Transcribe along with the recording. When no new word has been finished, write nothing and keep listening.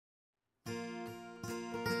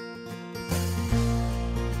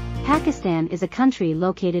Pakistan is a country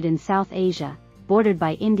located in South Asia, bordered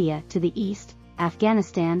by India to the east,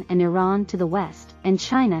 Afghanistan and Iran to the west, and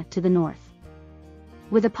China to the north.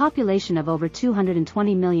 With a population of over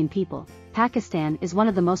 220 million people, Pakistan is one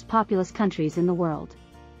of the most populous countries in the world.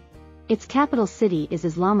 Its capital city is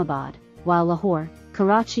Islamabad, while Lahore,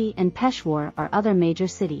 Karachi and Peshawar are other major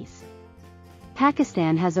cities.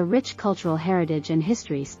 Pakistan has a rich cultural heritage and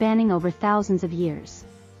history spanning over thousands of years.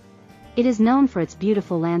 It is known for its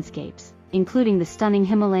beautiful landscapes, including the stunning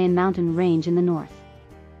Himalayan mountain range in the north.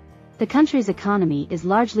 The country's economy is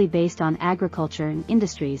largely based on agriculture and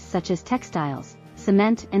industries such as textiles,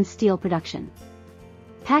 cement and steel production.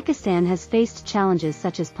 Pakistan has faced challenges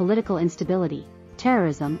such as political instability,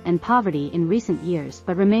 terrorism and poverty in recent years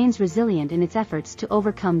but remains resilient in its efforts to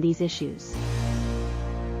overcome these issues.